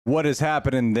What is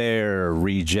happening there,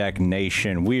 Reject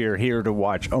Nation? We are here to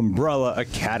watch Umbrella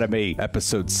Academy,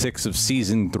 episode 6 of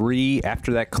season 3.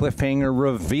 After that cliffhanger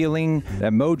revealing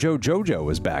that Mojo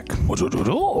Jojo is back. Mojo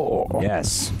Jojo.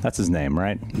 Yes, that's his name,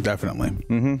 right? Definitely.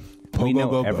 Mm-hmm. We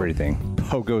know everything.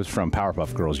 Pogo's from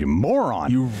Powerpuff Girls, you moron.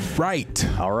 You're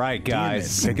right. All right,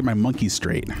 guys. Get my monkey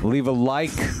straight. Leave a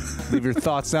like. Leave your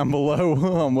thoughts down below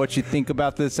on what you think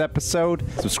about this episode.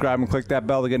 Subscribe and click that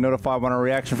bell to get notified when our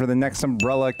reaction for the next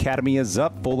Umbrella Academy is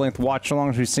up. Full-length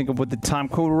watch-alongs we sync up with the time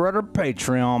code right on our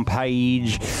Patreon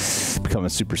page. Become a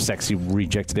super sexy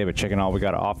reject today by checking all we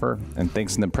got to offer. And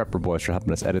thanks to the Prepper Boys for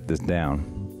helping us edit this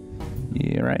down.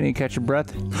 You right? You catch your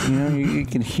breath? You know, you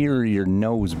can hear your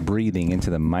nose breathing into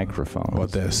the microphone.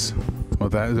 What this?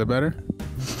 What that? Is that better?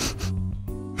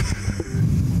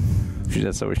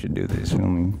 That's how we should do this. You know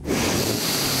what I mean?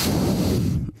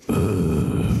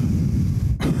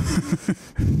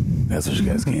 That's what you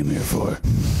guys came here for.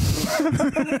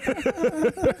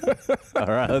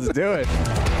 All right, let's do it.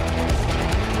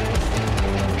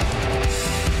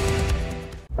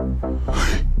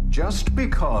 Just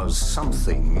because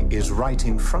something is right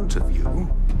in front of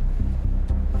you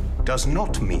does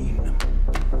not mean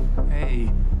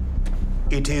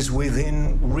it is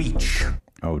within reach.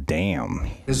 Oh, damn.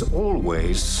 There's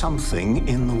always something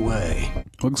in the way.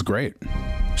 Looks great.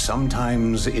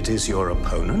 Sometimes it is your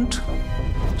opponent.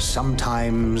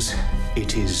 Sometimes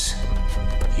it is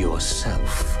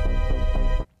yourself.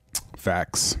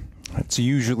 Facts. It's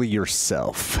usually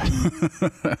yourself.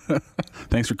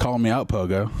 Thanks for calling me out,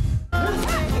 Pogo.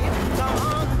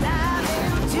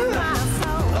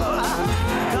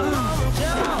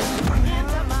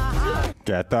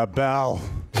 Get the bell.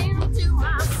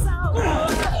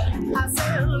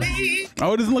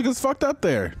 Oh, it doesn't look as fucked up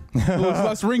there. It looks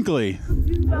less wrinkly.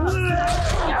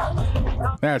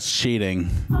 That's cheating.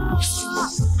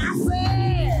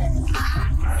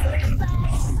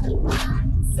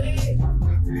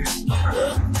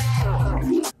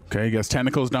 Okay, I guess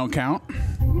tentacles don't count.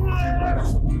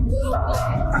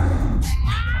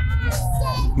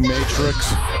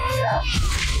 Matrix.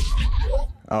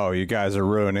 Oh, you guys are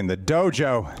ruining the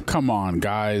dojo. Come on,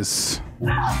 guys.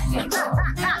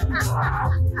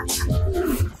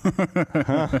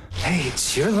 Hey,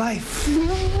 it's your life.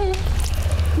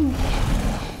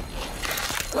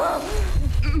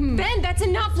 Ben, that's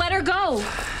enough. Let her go.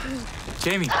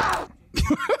 Jamie.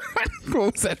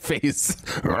 What was that face?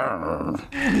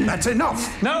 That's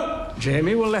enough. No.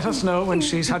 Jamie will let us know when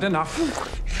she's had enough.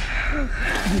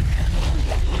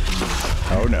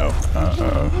 Oh, no.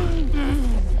 Uh-oh.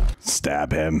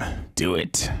 Stab him. Do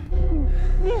it.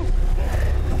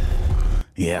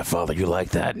 Yeah, Father, you like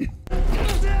that?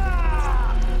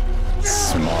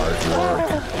 Smart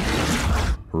work.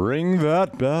 Ring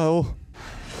that bell.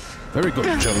 Very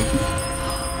good, child.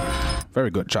 Very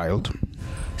good, child.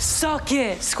 Suck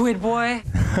it, Squid Boy.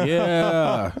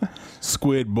 Yeah,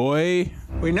 Squid Boy.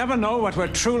 We never know what we're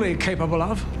truly capable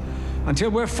of until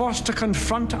we're forced to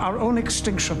confront our own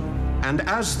extinction. And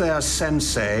as their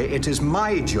sensei, it is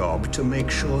my job to make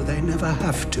sure they never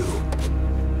have to.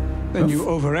 Then you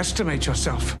overestimate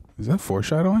yourself. Is that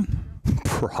foreshadowing?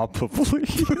 Probably.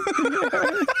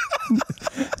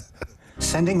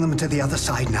 Sending them to the other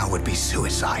side now would be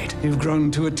suicide. You've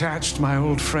grown too attached, my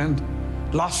old friend.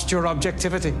 Lost your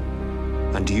objectivity.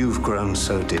 And you've grown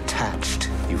so detached,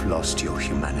 you've lost your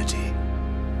humanity.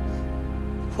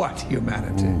 What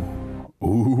humanity?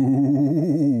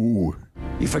 Ooh.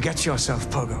 You forget yourself,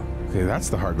 Pogo. Okay, that's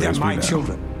the Hargreeves. They're my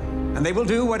children, and they will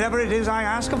do whatever it is I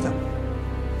ask of them.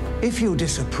 If you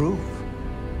disapprove,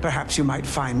 perhaps you might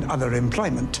find other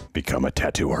employment. Become a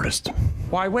tattoo artist.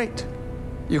 Why wait?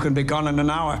 You can be gone in an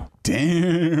hour.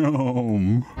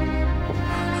 Damn.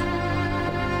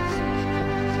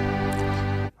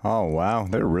 Oh, wow.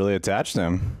 They're really attached to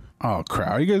him. Oh,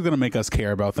 crap. Are you guys going to make us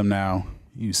care about them now?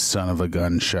 You son of a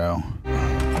gun show.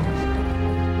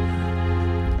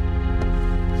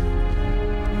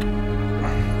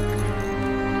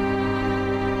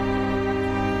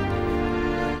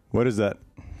 What is that?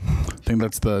 I think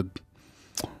that's the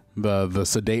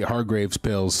sedate Hargreeves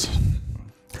pills.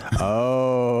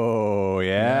 Oh,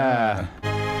 yeah.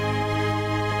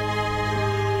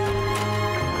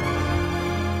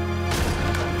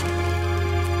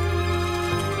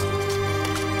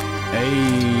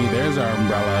 Hey, there's our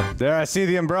umbrella. There, I see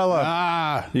the umbrella.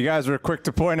 Ah. You guys were quick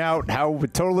to point out how we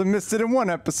totally missed it in one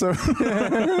episode.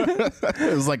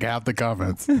 It was like half the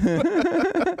comments.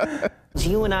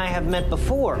 You and I have met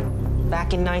before.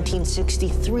 Back in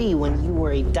 1963 when you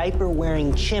were a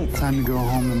diaper-wearing chimp. Time to go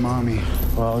home to mommy.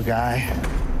 Well, guy.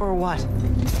 Or what?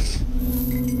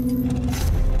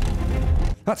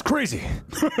 That's crazy.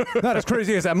 Not as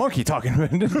crazy as that monkey talking.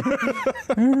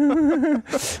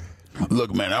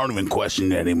 Look, man, I don't even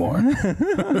question it anymore.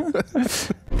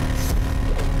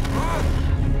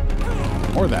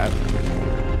 Or that.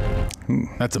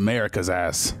 That's America's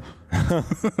ass.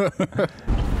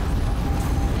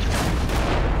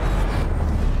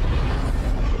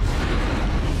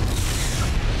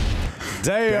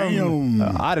 Damn.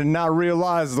 I did not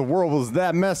realize the world was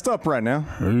that messed up right now.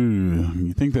 Ooh,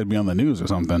 you think that'd be on the news or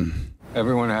something?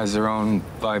 Everyone has their own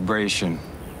vibration,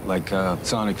 like a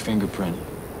sonic fingerprint.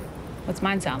 What's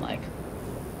mine sound like?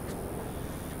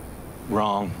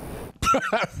 Wrong.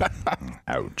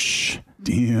 Ouch.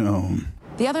 Damn.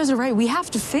 The others are right. We have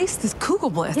to face this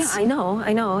Kugelblitz. Yeah, I know.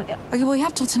 Okay, well, you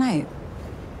have till tonight.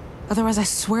 Otherwise, I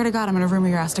swear to God, I'm gonna rumor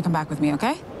your ass to come back with me,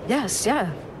 okay? Yes,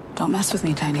 yeah. Don't mess with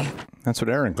me, Tiny. That's what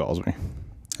Aaron calls me.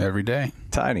 Every day.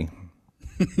 Tiny.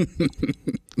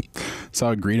 So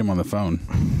I greet him on the phone.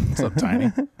 What's up,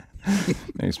 Tiny?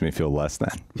 Makes me feel less than.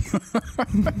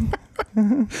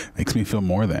 Makes me feel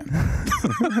more than.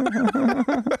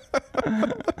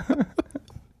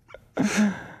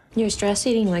 You're stress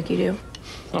eating like you do.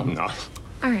 I'm not.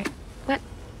 All right.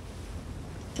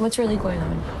 What's really going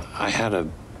on? I had a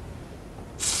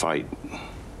fight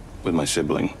with my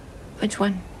sibling. Which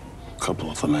one? A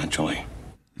couple of them, actually.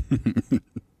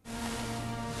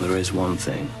 There is one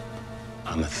thing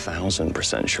I'm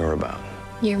 1,000% sure about.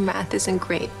 Your math isn't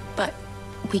great, but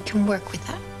we can work with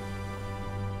that.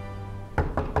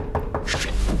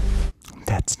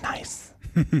 That's nice.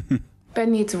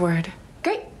 Ben needs a word.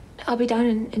 Great. I'll be down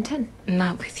in 10.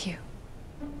 Not with you.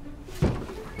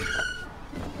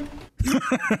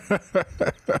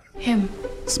 Him.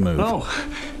 Smooth. Oh.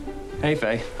 Hey,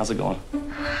 Faye. How's it going?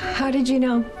 How did you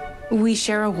know? We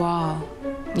share a wall.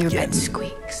 Your bed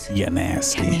squeaks. Yeah,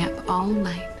 nasty. Kept me up all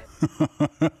night.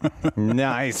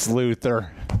 Nice,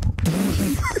 Luther.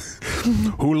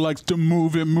 Who likes to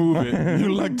move it, move it?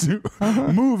 You like to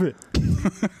move it.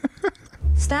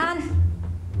 Stan?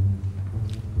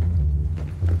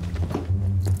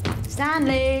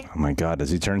 Stanley? Oh my God, does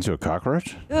he turn into a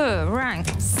cockroach? Ugh, rank.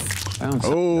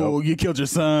 Oh, you killed your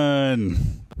son.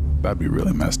 That'd be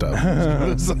really messed up.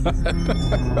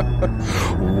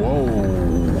 Whoa.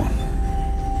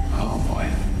 Oh, boy.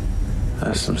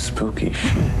 That's some spooky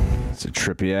shit. It's a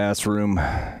trippy ass room.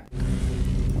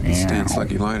 Stan's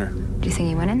lucky lighter. Do you think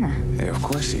he went in there? Yeah, of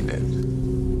course he did.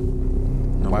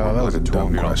 Wow, that was a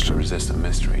dumb question. Resist a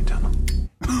mystery tunnel.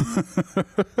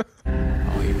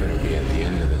 Oh, you better be at the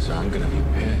end of this or I'm gonna be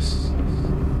pissed.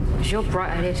 It's your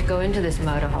bright idea to go into this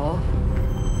murder hole.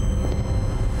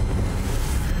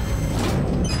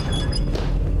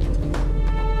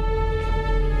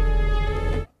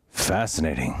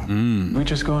 Fascinating. We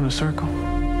just go in a circle.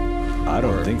 I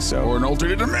don't think so. Or an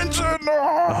alternate dimension.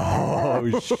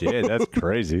 Oh, shit. That's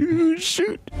crazy.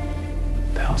 Shoot.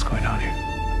 What the hell's going on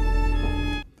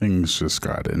here? Things just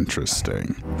got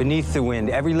interesting. Beneath the wind,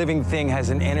 every living thing has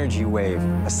an energy wave,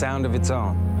 a sound of its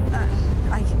own.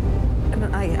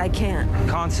 I can't.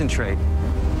 Concentrate.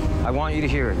 I want you to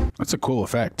hear it. That's a cool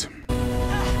effect. I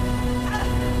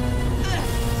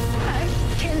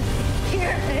can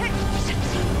hear it.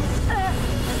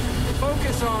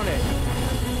 Focus on it.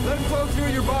 Let it flow through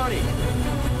your body.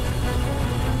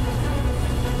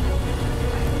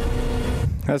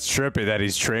 That's trippy that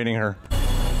he's training her.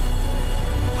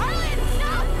 Harlan,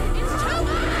 stop! It's too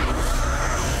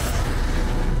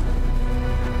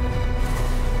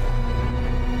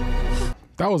much!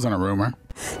 That wasn't a rumor.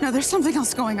 No, there's something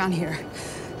else going on here.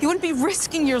 You wouldn't be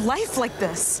risking your life like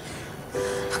this.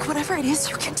 Look, whatever it is,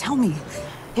 you can tell me.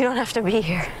 You don't have to be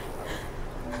here.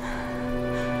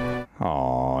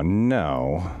 Oh,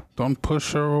 no. Don't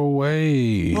push her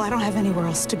away. Well, I don't have anywhere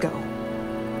else to go.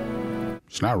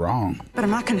 She's not wrong. But I'm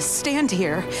not going to stand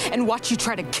here and watch you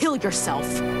try to kill yourself.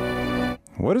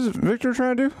 What is Victor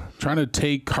trying to do? Trying to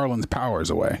take Harlan's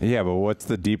powers away. Yeah, but what's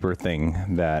the deeper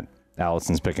thing that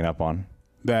Allison's picking up on?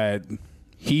 That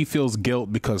he feels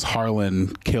guilt because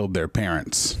Harlan killed their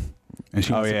parents. And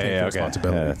she needs to take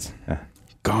responsibility. Yeah,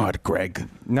 God, Greg.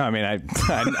 no, I mean, I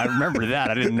remember that.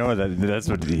 I didn't know that that's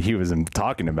what he was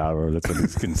talking about, or that's what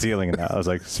he's concealing. I was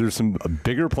like, is there a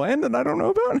bigger plan that I don't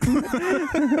know about?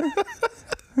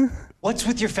 What's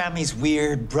with your family's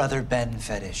weird brother Ben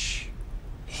fetish?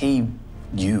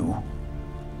 You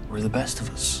were the best of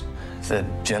us. The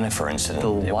Jennifer incident.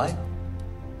 The what?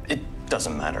 It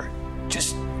doesn't matter.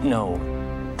 Just know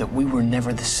that we were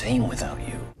never the same without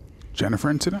you. Jennifer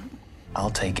incident? I'll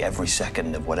take every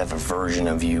second of whatever version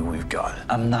of you we've got.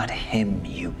 I'm not him,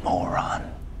 you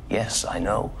moron. Yes, I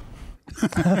know.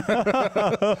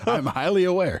 I'm highly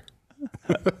aware.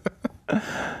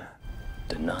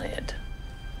 deny it.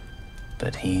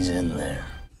 But he's in there.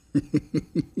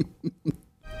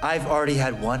 I've already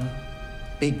had one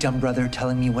big dumb brother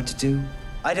telling me what to do.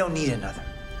 I don't need another,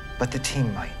 but the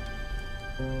team might.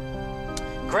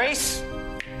 Grace?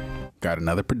 Got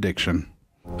another prediction.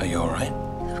 Are you all right?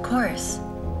 Of course.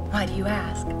 Why do you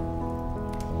ask?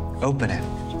 Open it.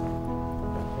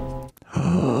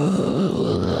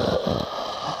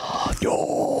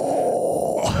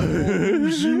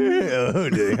 Oh,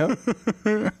 damn.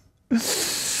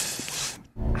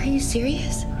 Are you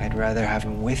serious? I'd rather have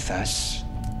him with us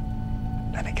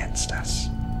than against us.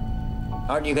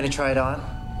 Aren't you gonna try it on?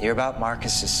 You're about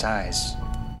Marcus's size.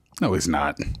 No, he's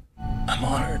not. I'm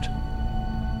honored.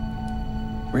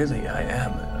 Really, I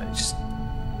am.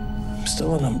 I'm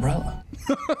still an umbrella.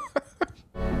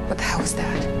 What the hell is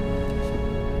that?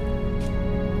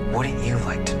 Wouldn't you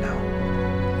like to know?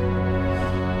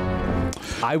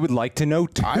 I would like to know,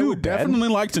 too, I would definitely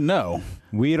like to know.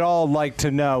 We'd all like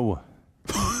to know.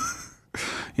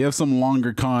 You have some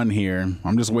longer con here.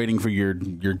 I'm just waiting for your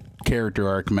character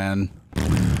arc, man.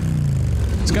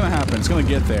 It's gonna happen. It's gonna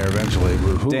get there eventually.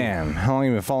 Damn, how long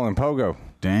have you been following Pogo?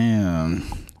 Damn.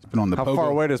 It's been on the How Pogo. far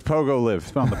away does Pogo live?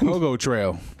 It's been on the Pogo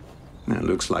trail. That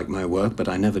looks like my work, but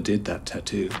I never did that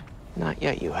tattoo. Not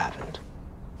yet, you haven't.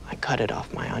 I cut it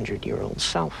off my 100-year-old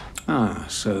self. Ah,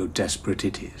 so desperate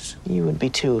it is. You would be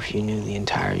too if you knew the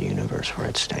entire universe were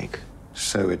at stake.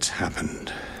 So it's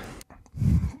happened.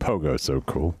 Pogo's so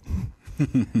cool. I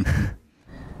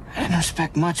didn't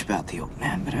respect much about the old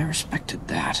man, but I respected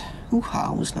that.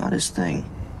 Hoo-ha was not his thing.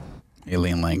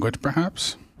 Alien language,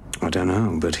 perhaps? I don't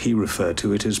know, but he referred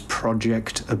to it as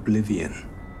Project Oblivion.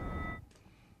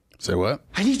 Say what?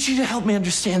 I need you to help me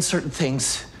understand certain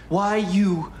things. Why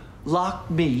you locked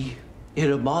me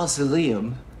in a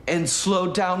mausoleum and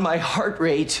slowed down my heart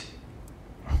rate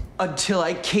until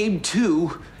I came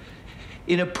to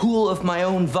in a pool of my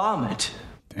own vomit.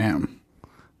 Damn.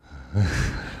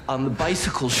 On the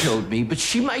bicycle showed me, but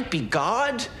she might be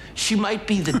God. She might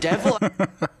be the devil.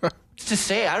 To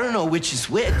say, I don't know which is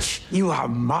which. You are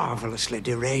marvelously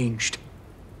deranged.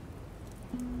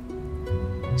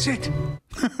 Sit.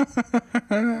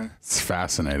 It's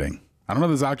fascinating. I don't know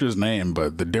this actor's name,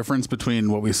 but the difference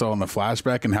between what we saw in the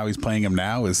flashback and how he's playing him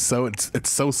now is it's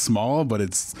so small, but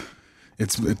it's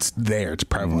there. It's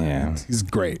prevalent. Yeah. He's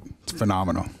great. It's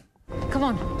phenomenal. Come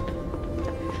on.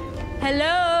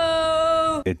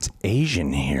 Hello. It's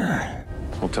Asian here.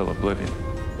 Hotel Oblivion.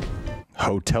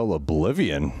 Hotel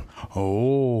Oblivion?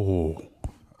 Oh,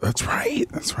 that's right.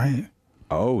 That's right.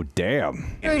 Oh,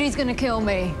 damn. Trudy's gonna kill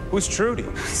me. Who's Trudy?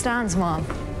 Stan's mom.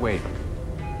 Wait.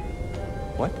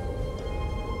 What?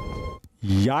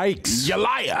 Yikes. You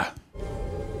liar.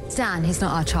 Stan, he's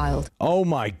not our child. Oh,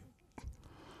 my.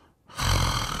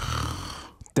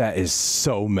 That is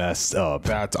so messed up.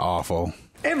 That's awful.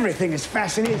 Everything is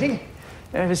fascinating.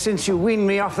 Ever since you weaned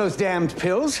me off those damned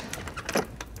pills.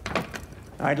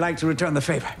 I'd like to return the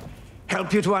favor.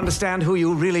 Help you to understand who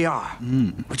you really are.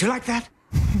 Would you like that?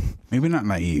 Maybe not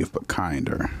naive, but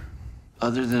kinder.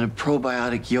 Other than a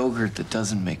probiotic yogurt that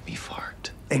doesn't make me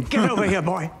fart. Then get over here,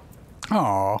 boy.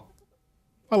 Aw.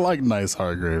 I like nice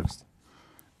Hargreeves.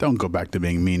 Don't go back to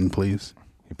being mean, please.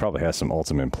 He probably has some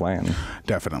ultimate plan.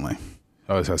 Definitely.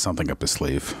 Always has something up his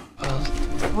sleeve.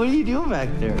 What are you doing back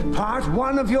there? Part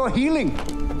one of your healing.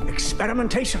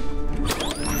 Experimentation.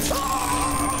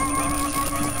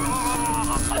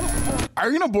 Are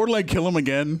you gonna borderline kill him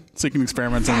again? So you can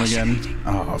experiment on him again?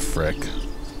 Oh, frick.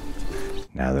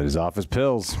 Now that he's off his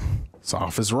pills. It's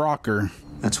off his rocker.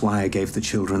 That's why I gave the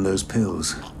children those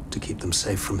pills, to keep them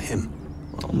safe from him.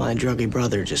 Well, my druggy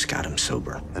brother just got him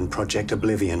sober. And Project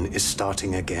Oblivion is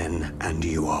starting again, and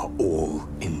you are all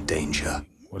in danger.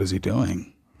 What is he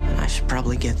doing? I should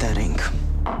probably get that ink.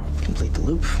 Complete the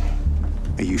loop.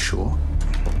 Are you sure?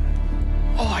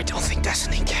 Oh, I don't think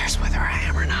Destiny cares whether I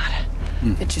am or not.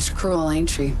 It's just cruel,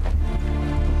 ain't she?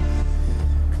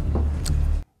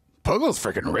 Pogo's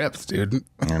freaking ripped, dude.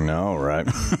 I know, right?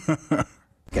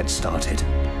 Get started.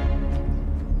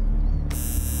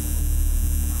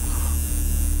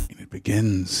 And it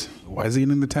begins. Why is he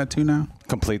getting the tattoo now?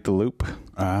 Complete the loop.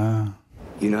 Ah.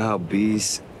 You know how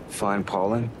bees find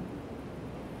pollen?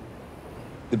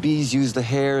 The bees use the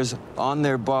hairs on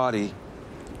their body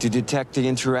to detect the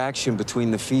interaction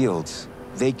between the fields.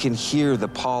 They can hear the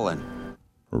pollen.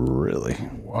 Really?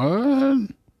 What?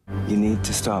 You need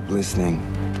to stop listening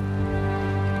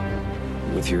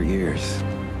with your ears.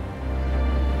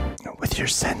 With your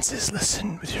senses,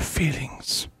 listen with your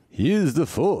feelings. Use the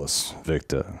force,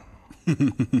 Victor.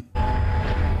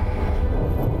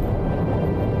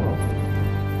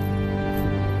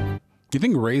 Do you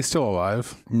think Ray's still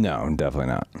alive? No, definitely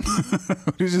not.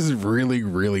 He's just really,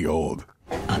 really old.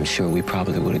 I'm sure we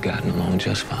probably would have gotten along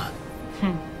just fine.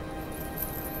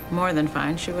 More than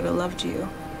fine. She would have loved you.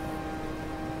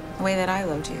 The way that I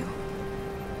loved you.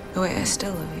 The way I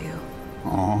still love you.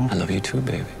 Oh. I love you too,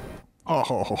 baby.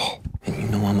 Oh. And you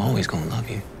know I'm always gonna love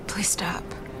you. Please stop.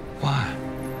 Why?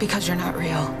 Because you're not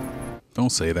real. Don't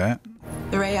say that.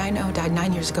 The Ray I know died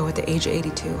 9 years ago at the age of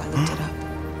 82. I looked it up.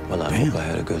 Well, I hope I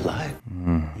had a good life.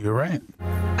 You're right.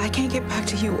 I can't get back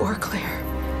to you or Claire.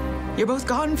 You're both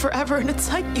gone forever, and it's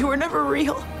like you were never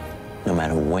real. No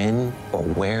matter when or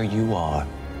where you are,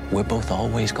 we're both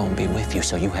always gonna be with you,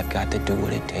 so you have got to do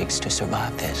what it takes to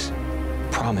survive this.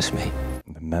 Promise me.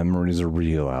 The memories are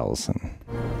real, Allison.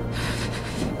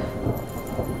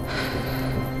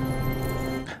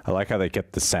 I like how they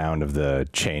kept the sound of the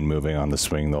chain moving on the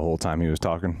swing the whole time he was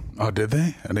talking. Oh, did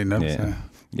they? I didn't notice that.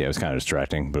 Yeah, it was kind of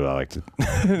distracting, but I liked it.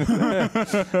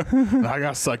 I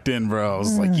got sucked in, bro. I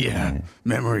was like, yeah,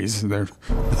 memories, they're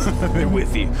they're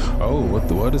with you. Oh,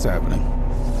 what is happening?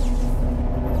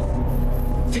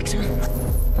 Victor.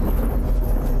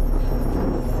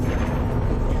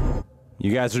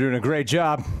 You guys are doing a great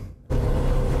job.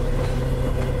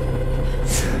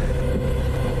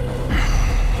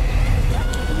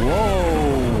 Whoa.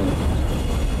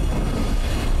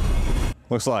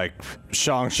 Looks like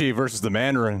Shang-Chi versus the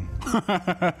Mandarin.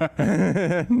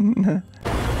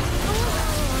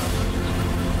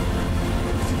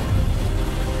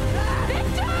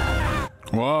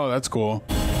 Whoa, that's cool.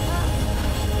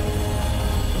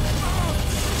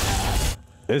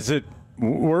 Is it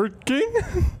working?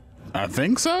 I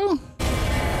think so.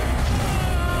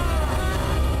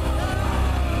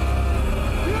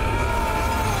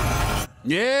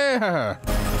 Yeah.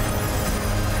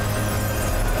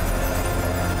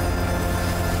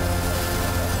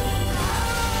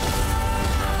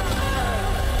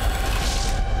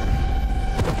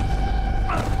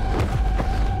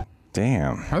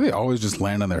 Damn. How do they always just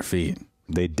land on their feet?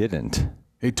 They didn't.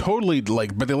 They totally,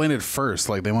 like, but they landed first.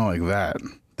 Like, they went like that.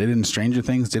 They didn't Stranger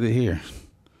Things, did it here. I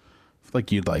feel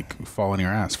like you'd, like, fall on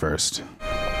your ass first.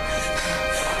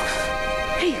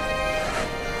 Hey.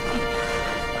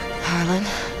 Harlan.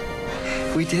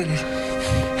 We did it.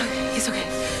 He's okay.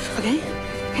 Okay?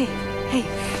 Hey,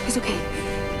 he's okay.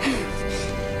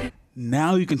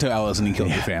 Now you can tell Allison he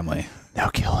killed your family. Now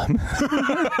kill him.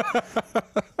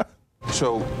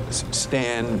 So,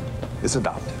 Stan is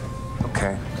adopted.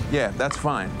 Okay. Yeah, that's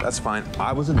fine. That's fine.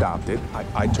 I was adopted.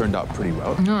 I turned out pretty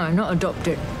well. No, not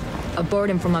adopted. I borrowed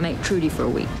him from my mate Trudy for a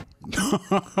week.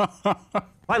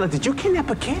 Lila, did you kidnap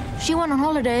a kid? She went on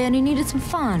holiday and he needed some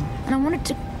fun. And I wanted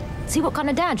to see what kind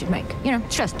of dad you'd make. You know,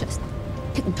 stress test.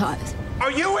 Kick the tires.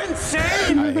 Are you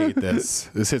insane? I hate this.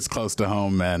 This hits close to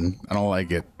home, man. I don't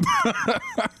like it.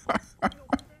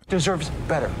 Deserves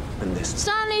better than this.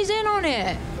 Stanley's in on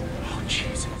it. Oh,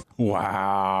 Jesus.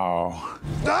 Wow.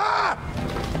 Stop!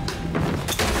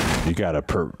 You got a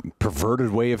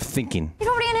perverted way of thinking. He's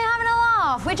already in here having a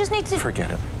laugh. We just need to...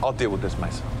 Forget it. I'll deal with this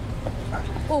myself.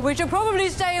 Well, we should probably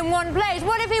stay in one place.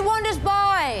 What if he wanders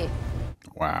by?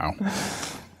 Wow.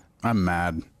 I'm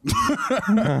mad.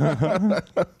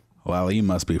 Lila, you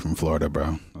must be from Florida,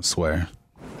 bro. I swear.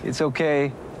 It's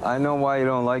okay. I know why you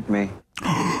don't like me.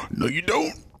 No, you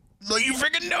don't. No, you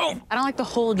freaking don't. I don't like the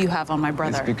hold you have on my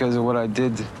brother. It's because of what I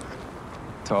did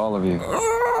to all of you.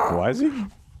 Why is he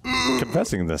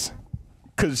confessing this?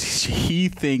 Because he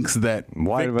thinks that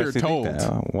Victor told.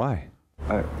 Why?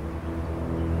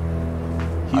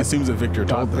 He assumes that Victor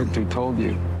told them. Victor told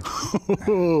you.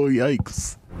 Oh,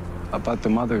 yikes. About the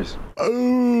mothers.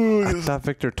 Oh. I thought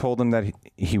Victor told him that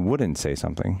he wouldn't say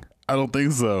something. I don't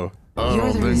think so.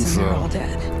 You're the reason they're all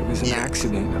dead. It was an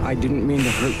accident. I didn't mean to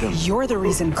hurt them. You're the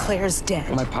reason Claire's dead.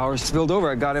 My power spilled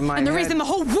over. I got in my And the head. reason the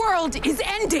whole world is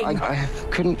ending. I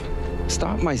couldn't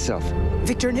stop myself.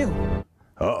 Victor knew.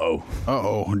 Uh-oh.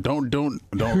 Uh-oh. Don't do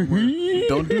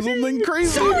something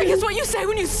crazy. Sorry is what you say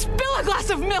when you spill a glass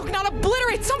of milk, not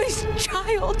obliterate somebody's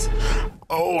child.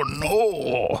 Oh,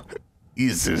 no.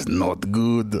 This is not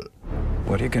good.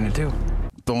 What are you gonna do?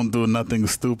 Don't do nothing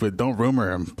stupid. Don't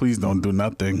rumor him. Please don't do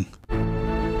nothing.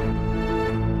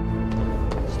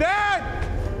 Stan!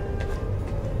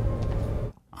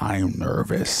 I'm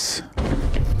nervous.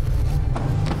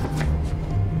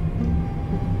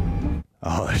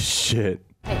 Oh, shit.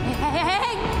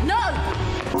 Hey, no!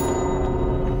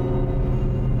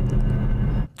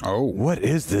 Oh. What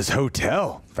is this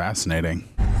hotel? Fascinating.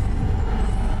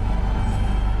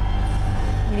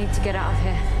 We need to get out of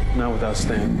here. Not without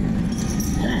Stan.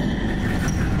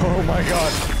 Oh, my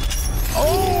God.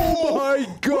 Oh, my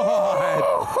God.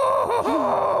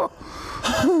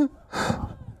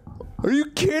 Are you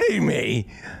kidding me?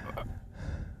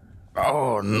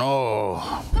 Oh no!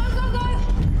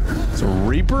 It's a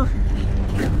Reaper.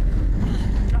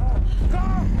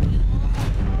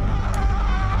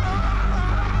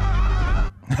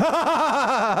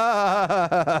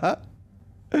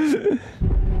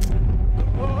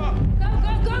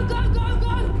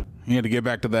 You had to get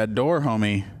back to that door,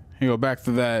 homie. You go back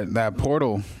to that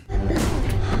portal.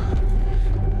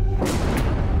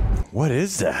 What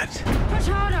is that? Push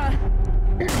harder.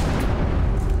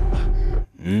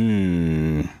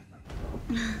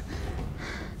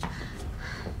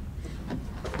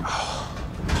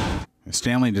 Is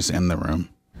Stanley just in the room?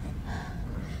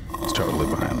 He's totally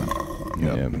behind them.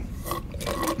 Yep.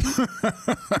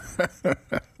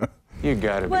 You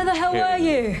gotta be Where the hell were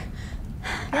kidding. you?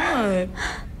 No.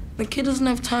 The kid doesn't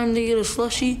have time to get a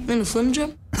slushie and a Slim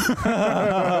Jim.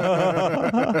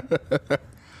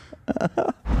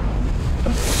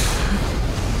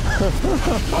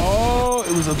 Oh,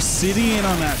 it was obsidian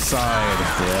on that side.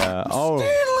 Yeah. Oh,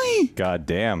 Stanley! God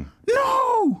damn.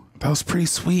 No! That was pretty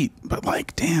sweet, but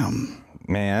like, damn.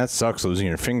 Man, that sucks losing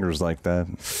your fingers like that.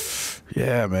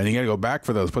 Yeah, man, you gotta go back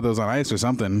for those. Put those on ice or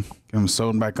something. Get them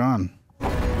sewn back on.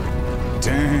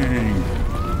 Dang.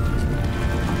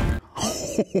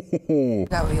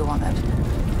 Got what you wanted.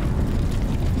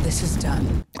 This is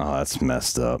done. Oh, that's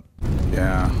messed up.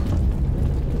 Yeah.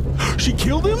 She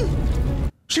killed him?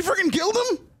 She freaking killed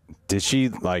him? Did she,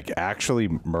 like, actually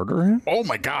murder him? Oh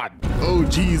my god. Oh,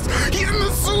 jeez. He's in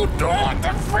the suit. Oh, what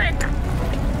the frick?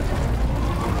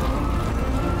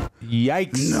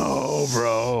 Yikes. No,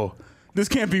 bro. This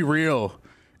can't be real.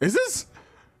 Is this?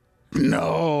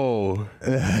 No.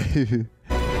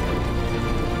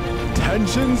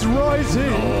 Tension's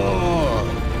rising.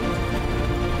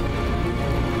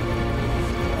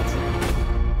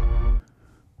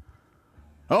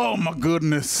 Oh my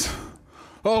goodness.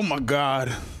 Oh my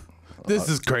god. This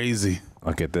is crazy.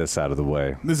 I'll get this out of the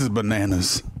way. This is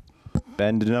bananas.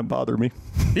 Ben did not bother me.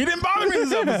 He didn't bother me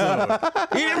this episode.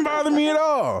 He didn't bother me at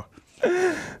all.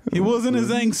 He wasn't as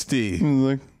angsty. He was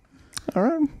like, all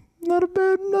right, not a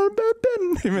bad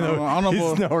Ben. Even though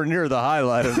he's nowhere near the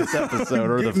highlight of this episode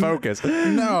or the focus.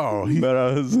 No.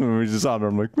 But we just saw him.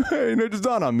 I'm like, hey, it just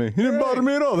dawned on me. He didn't bother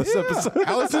me at all this episode.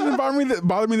 Allison didn't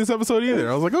bother me this episode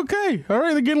either. I was like, okay, all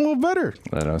right, they're getting a little better.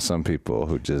 I know some people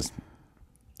who just,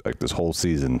 like this whole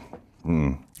season.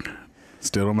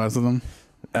 Still don't mess with them?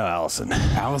 Allison.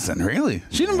 Allison, really?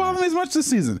 She didn't bother me as much this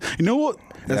season. You know what?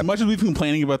 As much as we've been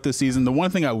complaining about this season, the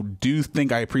one thing I do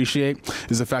think I appreciate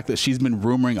is the fact that she's been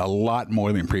rumoring a lot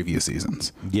more than previous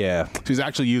seasons. Yeah. She's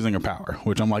actually using her power,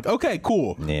 which I'm like, okay,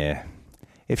 cool. Yeah.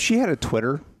 If she had a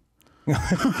Twitter,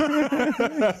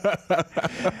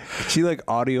 she like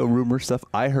audio rumor stuff.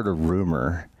 I heard a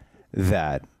rumor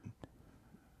that,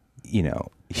 you know,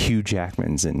 Hugh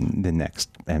Jackman's in the next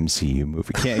MCU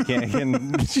movie.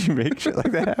 Can she make shit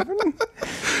like that happen?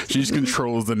 She just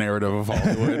controls the narrative of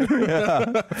Hollywood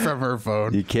from her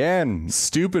phone. You can.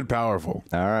 Stupid powerful.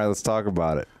 All right, let's talk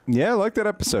about it. Yeah, I liked that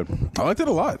episode. I liked it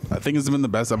a lot. I think it's been the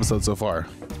best episode so far.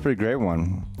 It's a pretty great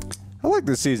one. I like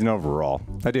this season overall.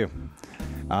 I do.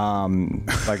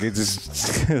 Like it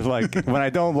just like when I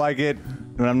don't like it,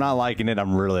 when I'm not liking it,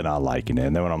 I'm really not liking it.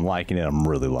 And then when I'm liking it, I'm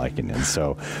really liking it.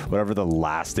 So whatever the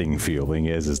lasting feeling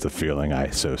is the feeling I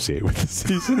associate with the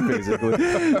season,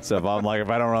 basically. So if I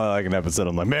don't really like an episode,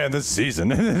 I'm like, man, this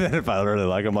season. And then if I really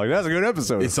like it, I'm like, that's a good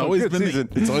episode. It's always been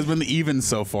the even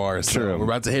so far. So True. We're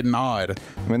about to hit an odd.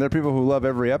 I mean, there are people who love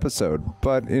every episode,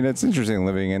 but it's interesting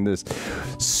living in this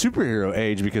superhero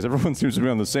age because everyone seems to be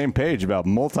on the same page about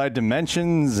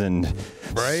multi-dimensions and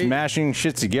smashing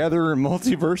shit together and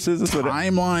multiverses. That's what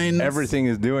timelines. Everything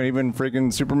is doing. Even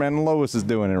freaking Superman and Lois is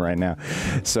doing it right now.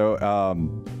 So,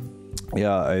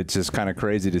 yeah, it's just kind of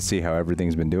crazy to see how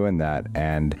everything's been doing that.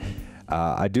 And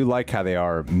I do like how they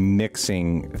are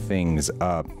mixing things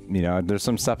up. You know, there's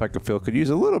some stuff I could use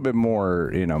a little bit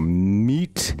more, you know,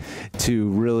 meat to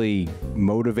really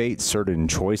motivate certain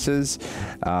choices.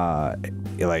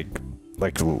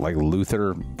 Like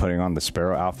Luther putting on the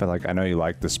Sparrow outfit. Like, I know you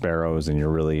like the Sparrows and you're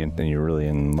really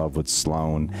in love with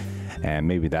Sloane, and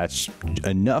maybe that's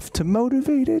enough to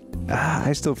motivate it.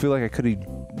 I still feel like I could have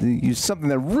used something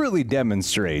that really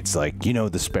demonstrates, like, you know,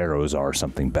 the Sparrows are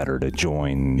something better to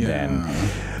join than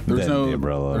the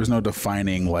Umbrella. There's no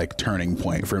defining like turning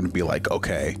point for him to be like,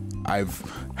 okay, I've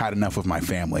had enough of my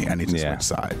family. I need to switch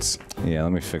sides. Yeah,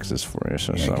 let me fix this for you.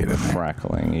 So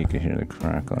crackling. You can hear the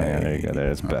crackling. Yeah, there you go.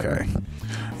 That's better. Okay.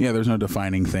 Yeah, there's no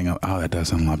defining thing. Oh, that does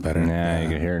sound a lot better. Yeah, you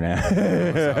can hear it now.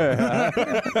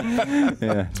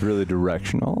 Yeah, it's really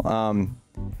directional.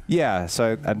 Yeah,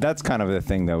 so that's kind of the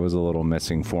thing that was a little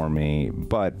missing for me.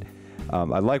 But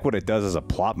I like what it does as a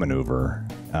plot maneuver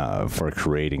for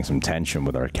creating some tension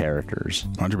with our characters.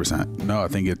 100%. No, I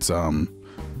think it's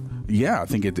I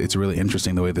think it's really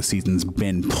interesting the way the season's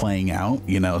been playing out,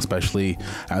 you know, especially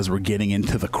as we're getting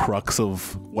into the crux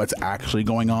of what's actually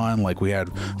going on. Like, we had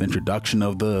the introduction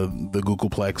of the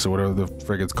Googleplex, or whatever the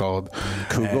frig it's called.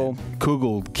 Kegelplex.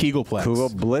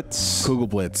 Kugel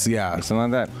Blitz, yeah.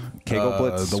 Something like that. Kegel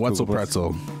Blitz. The Wetzel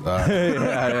Pretzel.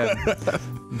 Yeah.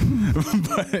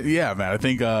 But yeah, man, I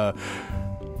think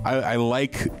I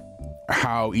like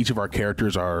how each of our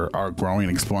characters are growing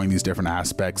and exploring these different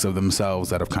aspects of themselves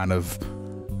that have kind of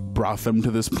brought them to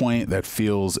this point that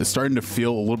it's starting to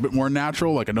feel a little bit more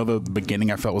natural. Like, I know the beginning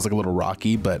I felt was like a little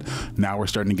rocky, but now we're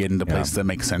starting to get into places that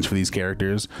make sense for these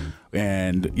characters.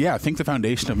 And yeah, I think the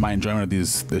foundation of my enjoyment of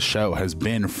this show has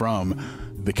been from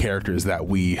the characters that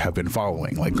we have been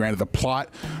following. Like, granted, the plot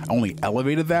only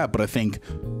elevated that, but I think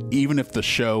even if the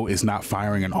show is not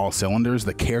firing on all cylinders,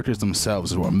 the characters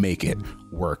themselves is what make it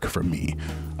work for me.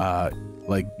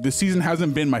 Like, this season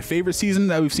hasn't been my favorite season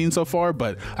that we've seen so far,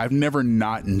 but I've never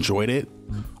not enjoyed it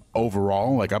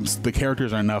overall. Like, the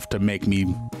characters are enough to make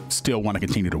me still want to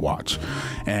continue to watch.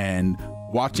 And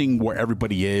watching where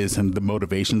everybody is and the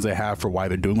motivations they have for why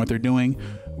they're doing what they're doing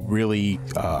really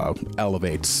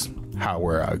elevates how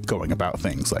we're going about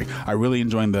things. Like, I really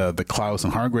enjoying the Klaus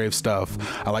and Hargreeves stuff.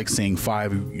 I like seeing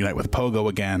Five unite with Pogo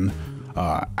again.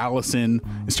 Allison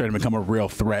is starting to become a real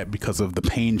threat because of the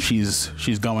pain she's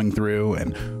going through,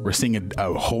 and we're seeing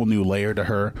a whole new layer to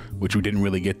her, which we didn't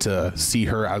really get to see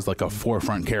her as like a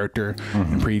forefront character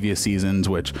in previous seasons.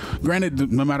 Which,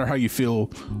 granted, no matter how you feel,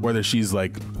 whether she's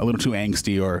like a little too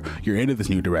angsty or you're into this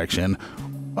new direction,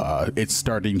 it's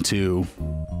starting to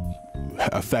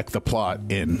affect the plot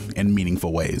in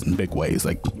meaningful ways, in big ways.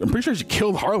 Like, I'm pretty sure she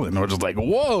killed Harlan. We're just like,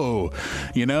 whoa,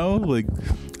 you know, like,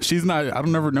 she's not, I've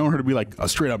never known her to be like a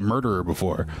straight up murderer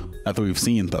before that we've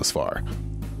seen thus far.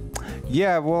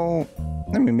 Yeah, well,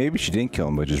 I mean, maybe she didn't kill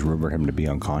him, but just rumored him to be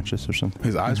unconscious or something.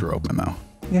 His eyes were open though.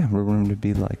 Yeah, rumored him to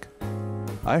be like,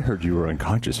 I heard you were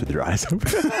unconscious with your eyes open.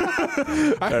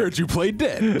 I heard you played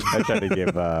dead. I tried to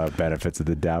give benefits of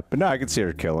the doubt, but no, I could see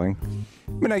her killing.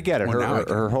 I mean, I get it.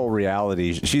 Her whole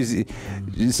reality, she's,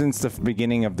 since the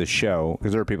beginning of the show,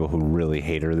 because there are people who really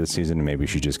hate her this season, and maybe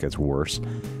she just gets worse.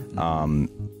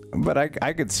 But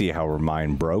I could see how her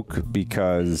mind broke,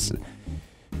 because,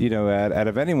 you know, out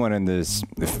of anyone in this,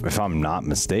 if I'm not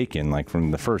mistaken, like from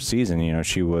the first season, you know,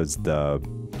 she was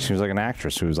like an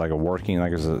actress who was like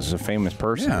as a famous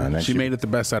person. Yeah, and then she made it the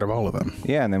best out of all of them.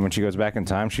 Yeah, and then when she goes back in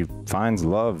time, she finds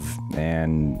love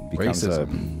and becomes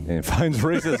finds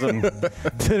racism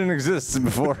that didn't exist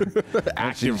before.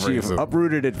 Active racism. She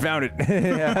uprooted it, found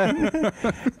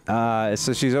it.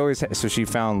 So she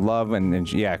found love, and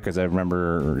because I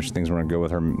remember things were gonna go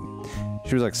with her.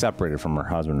 She was like separated from her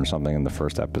husband or something in the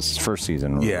first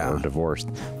season, or divorced,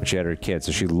 but she had her kid,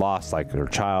 so she lost like her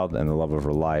child and the love of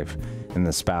her life and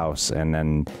the spouse. And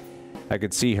then I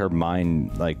could see her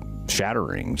mind like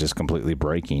shattering, just completely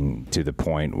breaking, to the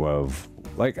point of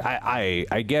like,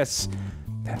 I guess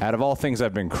out of all things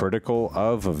I've been critical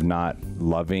of not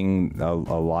loving a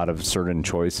lot of certain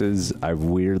choices, I've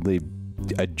weirdly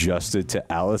adjusted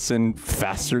to Allison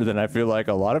faster than I feel like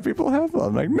a lot of people have.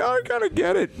 I'm like, no, I kind of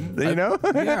get it, you know?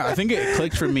 Yeah, I think it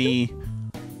clicked for me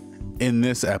in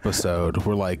this episode,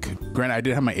 where, like, granted, I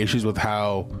did have my issues with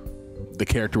how the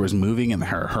character was moving and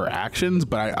her actions,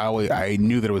 but I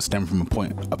knew that it was stemmed from a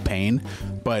point of pain.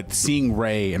 But seeing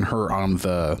Ray and her on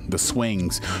the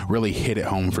swings really hit it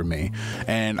home for me,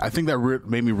 and I think that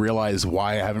made me realize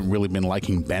why I haven't really been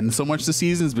liking Ben so much this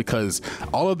season, is because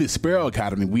all of the Sparrow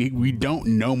Academy, we don't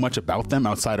know much about them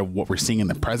outside of what we're seeing in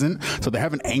the present, so they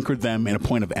haven't anchored them in a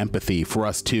point of empathy for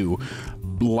us to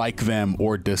like them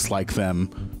or dislike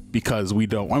them, because we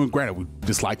don't, I mean, granted, we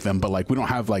dislike them, but like, we don't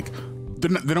have like,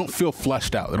 they don't feel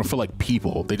fleshed out. They don't feel like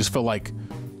people. They just feel like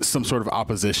some sort of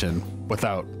opposition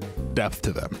without depth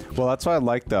to them. Well, that's why I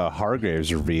like the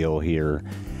Hargreeves reveal here.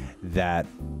 That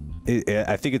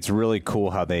I think it's really cool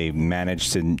how they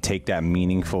managed to take that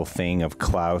meaningful thing of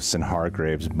Klaus and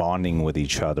Hargreeves bonding with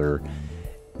each other,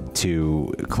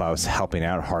 to Klaus helping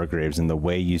out Hargreeves, and the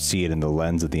way you see it in the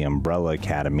lens of the Umbrella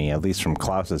Academy, at least from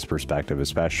Klaus's perspective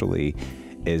especially,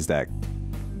 is that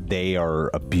they are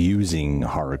abusing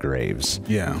Hargreeves.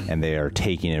 Yeah. And they are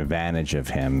taking advantage of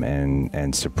him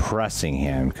and suppressing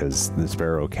him, because the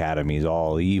Sparrow Academy is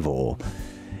all evil.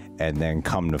 And then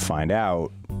come to find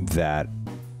out that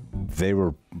they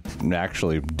were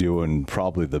actually doing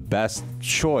probably the best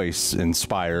choice,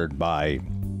 inspired by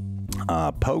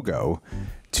Pogo,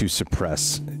 to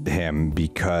suppress him,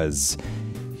 because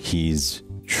he's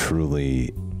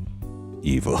truly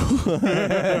evil.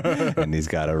 And he's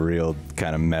got a real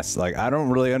kind of mess. Like, I don't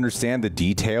really understand the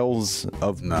details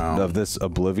of this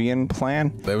Oblivion plan,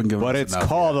 but it's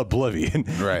called Oblivion.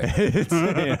 Right. It's,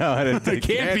 you know, it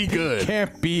can't be good.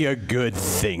 Can't be a good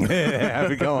thing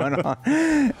have it going on.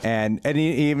 And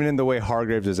even in the way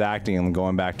Hargreeves is acting and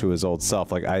going back to his old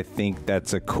self, like, I think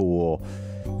that's a cool...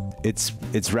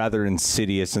 It's rather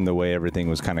insidious in the way everything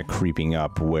was kind of creeping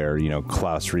up, where, you know,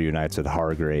 Klaus reunites with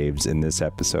Hargreeves in this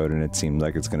episode, and it seems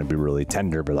like it's going to be really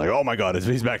tender, but like, oh my god,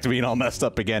 he's back to being all messed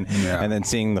up again. Yeah. And then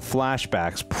seeing the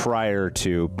flashbacks prior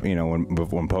to, you know, when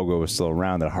Pogo was still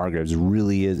around, that Hargreeves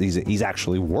really is, he's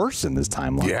actually worse in this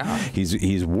timeline. Yeah.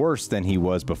 He's worse than he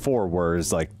was before,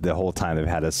 whereas like the whole time they've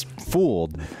had us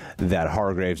fooled that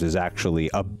Hargreeves is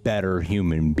actually a better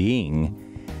human being.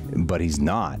 But he's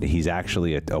not. He's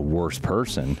actually a worse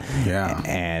person. Yeah.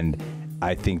 And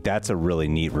I think that's a really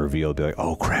neat reveal. To be like,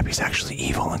 oh crap, he's actually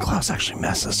evil, and Klaus actually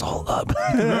messed us all up.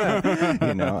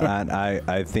 You know, and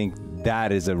I think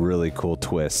that is a really cool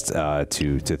twist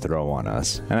to throw on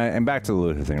us. And back to the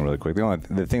Luther thing really quick.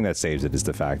 The thing that saves it is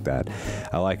the fact that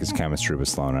I like his chemistry with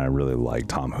Sloan, and I really like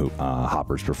Tom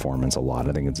Hopper's performance a lot.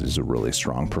 I think it's a really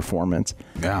strong performance.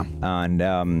 Yeah.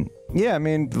 And yeah, I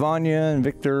mean, Vanya and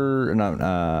Victor, no,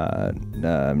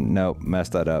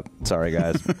 messed that up. Sorry,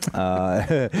 guys.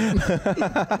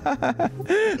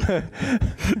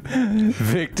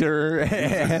 Victor,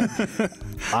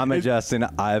 I'm adjusting.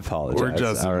 I apologize. We're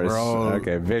adjusting, bro.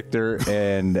 Okay, Victor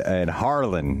and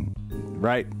Harlan,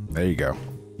 right? There you go.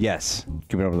 Yes,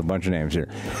 keeping up with a bunch of names here.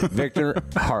 Victor,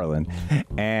 Harlan,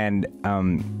 and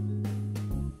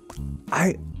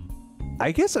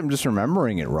I guess I'm just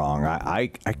remembering it wrong. I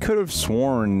could have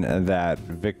sworn that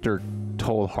Victor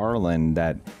told Harlan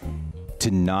that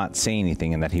to not say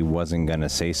anything and that he wasn't going to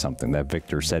say something, that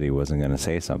Victor said he wasn't going to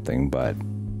say something, but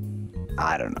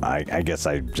I don't know. I guess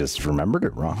I just remembered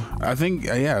it wrong. I think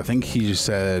he just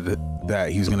said that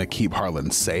he was going to keep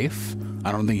Harlan safe.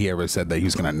 I don't think he ever said that he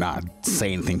was going to not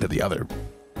say anything to the other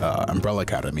Umbrella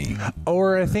Academy.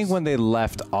 Or I think when they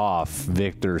left off,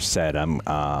 Victor said,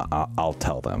 I'll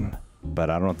tell them.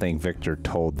 But I don't think Victor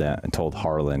told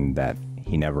Harlan that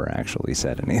he never actually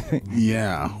said anything.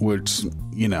 Yeah, which,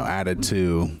 you know, added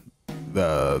to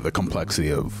the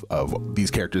complexity of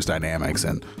these characters' dynamics,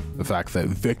 and the fact that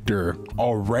Victor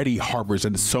already harbors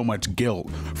in so much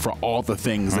guilt for all the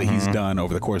things that he's done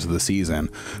over the course of the season.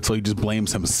 So he just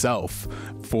blames himself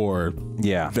for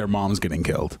their moms getting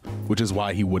killed, which is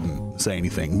why he wouldn't say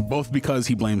anything, both because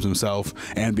he blames himself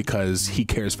and because he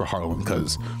cares for Harlan,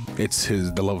 because it's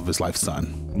the love of his life's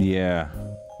son. Yeah.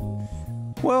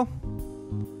 Well,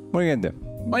 what are you gonna do?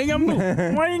 What you gonna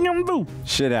do? What you gonna do?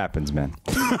 Shit happens, man.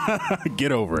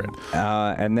 Get over it.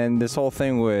 And then this whole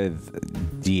thing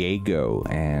with Diego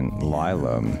and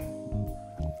Lila.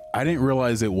 I didn't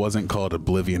realize it wasn't called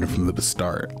Oblivion from the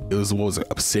start. It was, what was it,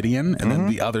 Obsidian? And then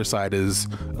the other side is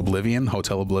Oblivion,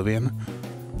 Hotel Oblivion.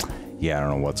 Yeah, I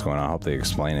don't know what's going on. I hope they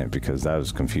explain it, because that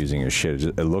was confusing as shit.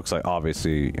 It looks like,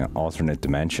 obviously, you know, alternate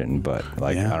dimension, but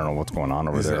like, I don't know what's going on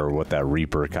over there, or what that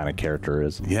Reaper kind of character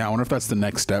is. Yeah, I wonder if that's the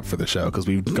next step for the show, because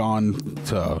we've gone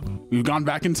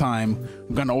back in time,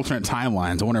 we've gone to alternate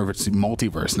timelines. I wonder if it's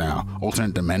multiverse now,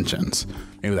 alternate dimensions.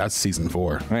 Maybe that's season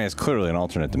 4. I mean, it's clearly an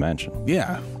alternate dimension.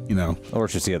 Yeah, you know, or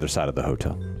it's just the other side of the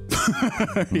hotel.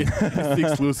 It's the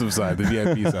exclusive side, the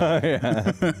VIP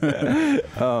side.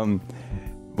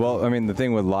 Well, I mean, the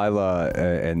thing with Lila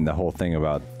and the whole thing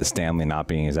about the Stanley not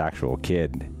being his actual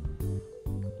kid.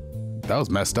 That was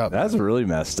messed up. That's really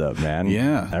messed up, man.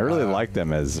 Yeah. I really like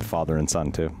them as father and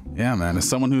son, too. Yeah, man. As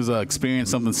someone who's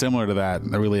experienced something similar to that,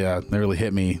 they really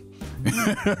hit me.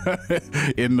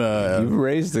 You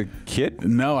raised a kid?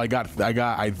 No, I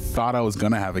thought I was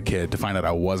going to have a kid, to find out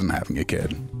I wasn't having a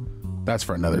kid. That's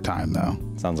for another time, though.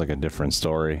 Sounds like a different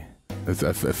story. It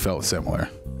felt similar.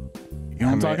 You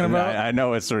know what I'm talking about? I know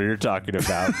what story you're talking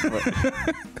about.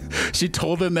 She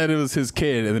told him that it was his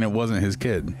kid, and then it wasn't his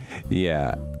kid.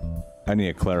 Yeah. I need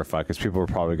to clarify, because people are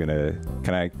probably going to...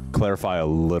 Can I clarify a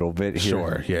little bit here?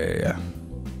 Sure. Yeah.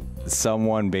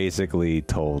 Someone basically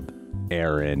told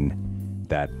Aaron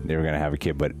that they were going to have a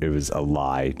kid, but it was a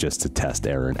lie, just to test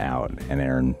Aaron out.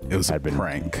 And it was a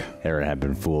prank. Aaron had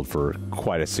been fooled for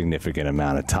quite a significant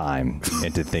amount of time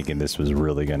into thinking this was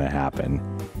really going to happen.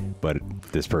 But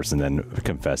this person then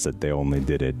confessed that they only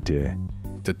did it to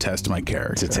test my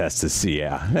character. To test to see,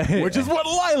 yeah. Which is what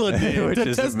Lila did.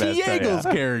 To test Diego's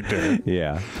character.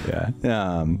 Yeah.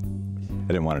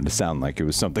 didn't want it to sound like it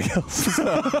was something else. So,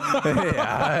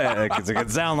 yeah, it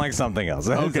could sound like something else.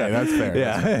 Okay, that's fair.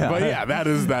 Yeah, but yeah, that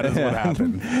is what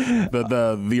happened.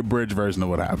 The abridged version of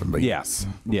what happened. But yes,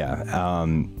 yeah.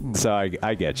 So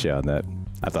I get you on that.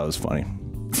 I thought it was funny.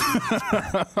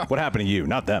 What happened to you,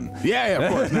 not them? Yeah,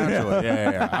 of course, naturally.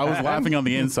 Yeah. I was laughing on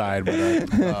the inside,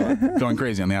 but going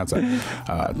crazy on the outside.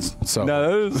 So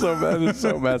no, that is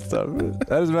so messed up.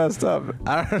 That is messed up.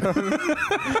 I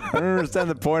don't understand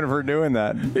the point of her doing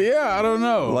that. Yeah, I don't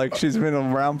know. Like, she's been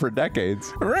around for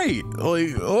decades. Right?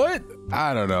 Like, what?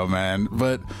 I don't know, man.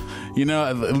 But you know,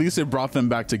 at least it brought them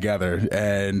back together.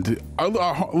 And our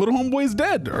little homeboy's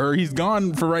dead, or he's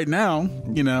gone for right now.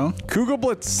 You know,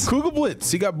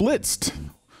 Kugelblitz. He got blitzed,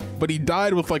 but he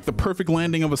died with like the perfect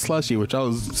landing of a slushie, which I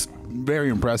was very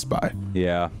impressed by.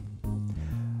 Yeah.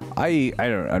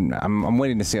 I'm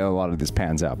waiting to see how a lot of this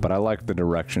pans out, but I like the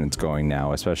direction it's going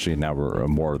now, especially now where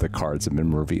more of the cards have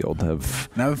been revealed.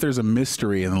 Now that there's a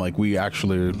mystery and like we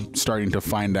actually are starting to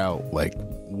find out like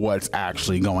what's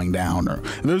actually going down, or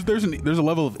there's a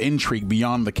level of intrigue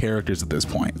beyond the characters at this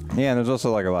point. Yeah, and there's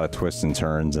also like a lot of twists and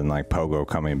turns, and like Pogo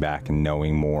coming back and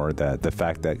knowing more, that the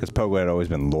fact that, because Pogo had always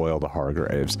been loyal to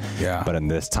Hargreeves, yeah, but in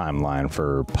this timeline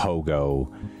for Pogo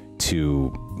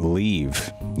to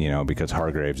leave, you know, because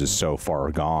Hargreeves is so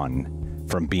far gone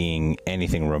from being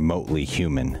anything remotely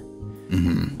human.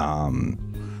 I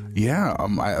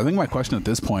think my question at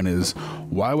this point is,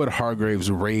 why would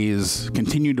Hargreeves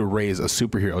continue to raise a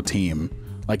superhero team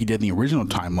like he did in the original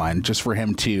timeline, just for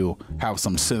him to have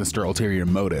some sinister ulterior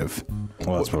motive?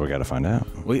 Well, that's what we got to find out.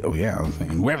 We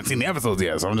haven't seen the episodes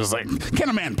yet, so I'm just like, can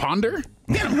a man ponder?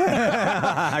 Can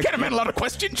a man a lot of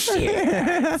questions?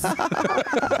 Shit.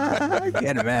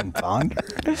 Can a man ponder?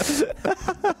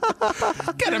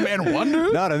 Can a man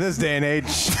wonder? Not in this day and age.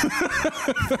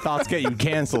 Thoughts get you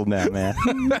canceled now, man.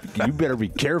 You better be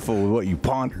careful with what you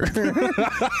ponder.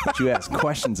 What you ask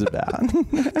questions about. Too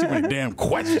many damn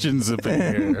questions up in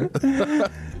here.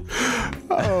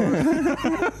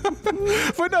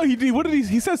 But no,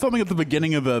 he said something at the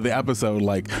beginning of the episode,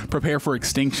 like prepare for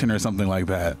extinction or something like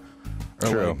that.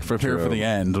 Or like, prepare for the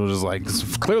end, which is like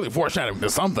clearly foreshadowing to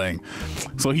something.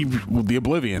 So the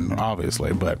Oblivion,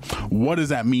 obviously, but what does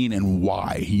that mean and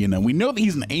why? You know, we know that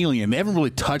he's an alien. They haven't really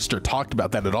touched or talked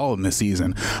about that at all in this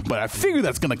season, but I figure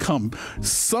that's going to come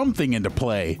something into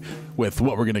play with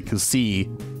what we're going to see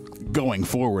going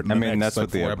forward. In the next,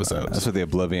 that's what episodes. That's what the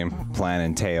Oblivion plan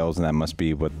entails, and that must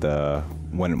be what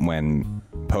when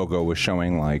Pogo was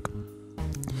showing, like,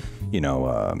 you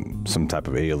know, some type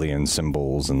of alien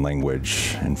symbols and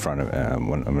language in front of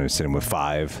when I'm sitting with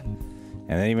Five, and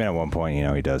then even at one point, you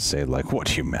know, he does say like, "What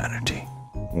humanity?"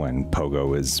 when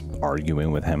Pogo is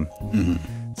arguing with him.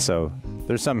 So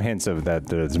there's some hints of that.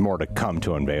 There's more to come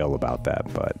to unveil about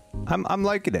that, but I'm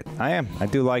liking it. I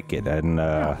do like it, and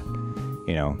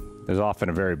you know, there's often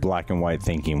a very black and white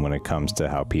thinking when it comes to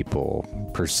how people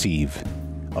perceive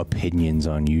opinions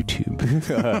on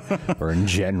YouTube or in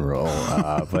general,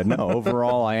 but no,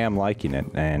 overall I am liking it,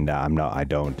 and I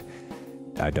don't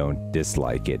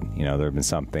dislike it. You know, there have been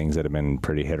some things that have been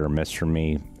pretty hit or miss for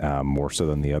me, more so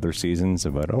than the other seasons,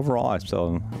 but overall I'm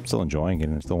still enjoying it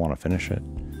and I still want to finish it.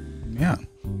 Yeah,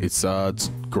 it's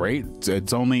great.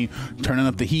 It's only turning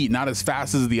up the heat, not as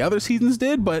fast as the other seasons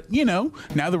did, but you know,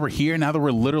 now that we're here, now that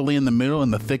we're literally in the middle,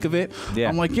 in the thick of it,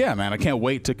 I'm like, yeah, man, I can't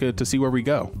wait to see where we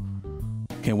go.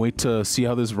 Can't wait to see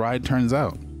how this ride turns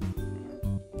out.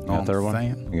 You got a third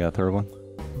one? You got a third one?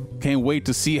 Can't wait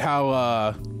to see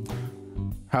how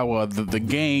the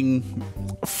gang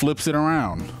flips it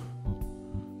around.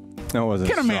 No, it wasn't.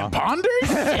 Can a man ponder?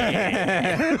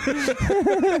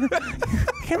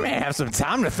 Can a man have some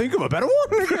time to think of a better one?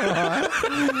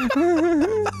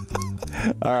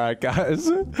 All right, guys.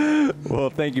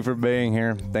 Well, thank you for being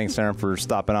here. Thanks, Aaron, for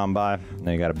stopping on by.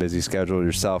 Now you got a busy schedule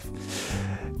yourself.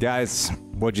 Guys,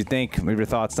 what'd you think? Leave your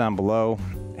thoughts down below.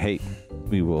 Hey,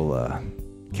 we will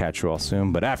catch you all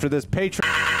soon. But after this, Patron.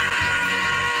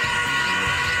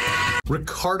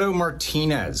 Ricardo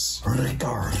Martinez.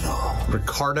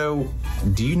 Ricardo,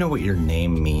 do you know what your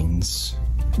name means?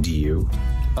 Do you?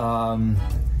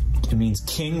 It means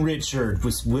King Richard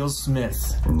with Will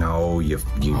Smith. No, you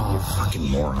fucking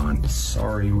moron.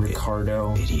 Sorry,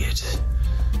 Ricardo. Idiot.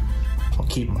 I'll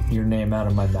keep your name out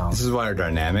of my mouth. This is why our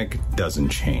dynamic doesn't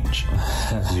change.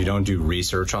 You don't do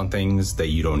research on things that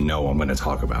you don't know I'm going to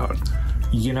talk about.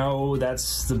 You know,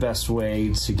 that's the best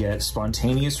way to get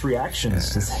spontaneous reactions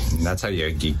to things. That's how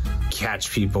you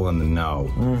catch people in the know.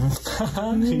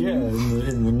 Yeah,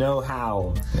 in the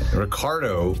know-how.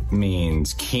 Ricardo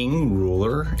means king,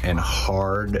 ruler, and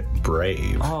hard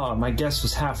brave. Oh, my guess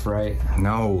was half right.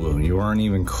 No, you weren't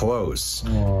even close.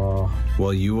 Aww.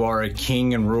 Well, you are a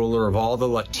king and ruler of all the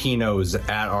Latinos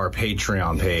at our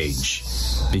Patreon page.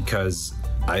 Because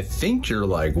I think you're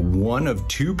like one of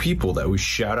two people that we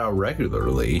shout out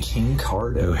regularly. King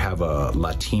Cardo. Who have a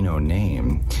Latino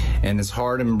name. And it's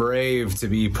hard and brave to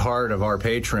be part of our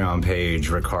Patreon page,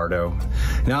 Ricardo.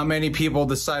 Not many people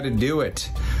decide to do it.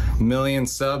 Million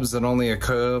subs and only a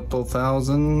couple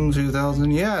thousand,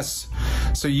 2,000, yes.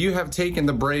 So you have taken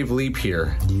the brave leap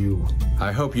here.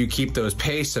 I hope you keep those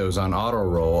pesos on auto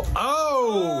roll.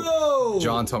 Oh!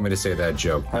 John told me to say that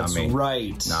joke, That's not me.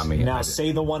 right. Not me. Now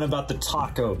say the one about the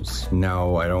tacos.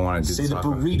 No, I don't want to do Say the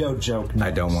burrito joke next.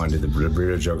 I don't want to do the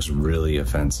burrito joke's really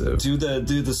offensive. Do the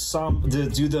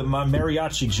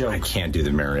mariachi joke. I can't do the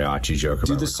mariachi joke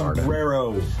Do about the Ricardo.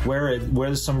 sombrero. Wear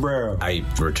the sombrero. I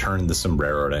returned the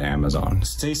sombrero to Amazon.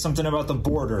 Say something about the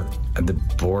border. The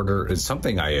border is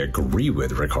something I agree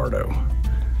with, Ricardo.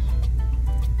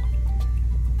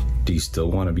 Do you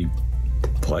still want to be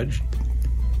pledged?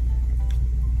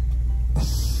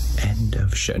 End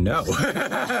of show. No. Stop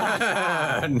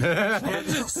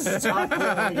it.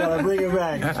 We gotta bring it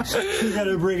back. We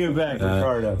gotta bring it back,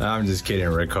 Ricardo. I'm just kidding,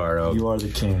 Ricardo. You are the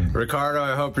king. Ricardo,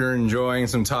 I hope you're enjoying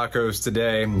some tacos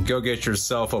today. Go get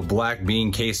yourself a black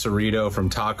bean quesarito from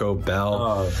Taco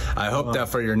Bell. I hope that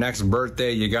for your next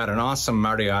birthday, you got an awesome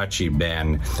mariachi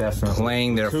band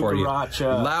playing there for you.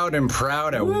 Loud and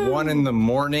proud at 1 in the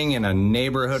morning in a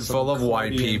neighborhood full of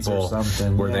white people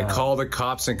where they call the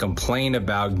cops and complain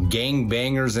about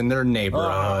gangbangers in their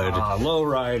neighborhood.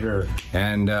 Lowrider.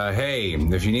 And hey,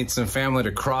 if you need some family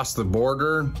to cross the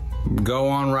border, go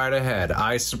on right ahead.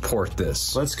 I support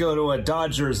this. Let's go to a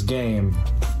Dodgers game.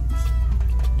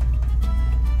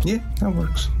 Yeah, that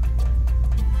works.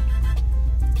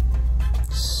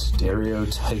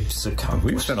 Stereotypes accomplished.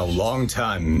 We've spent a long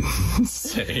time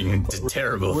saying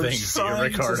terrible things to you,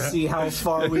 Ricardo. To see how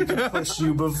far we can push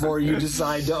you before you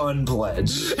decide to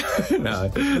unpledge. No,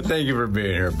 thank you for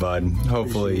being here, bud.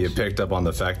 Hopefully you picked up on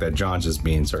the fact that John's just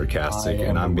being sarcastic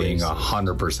and I'm being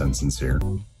 100% sincere.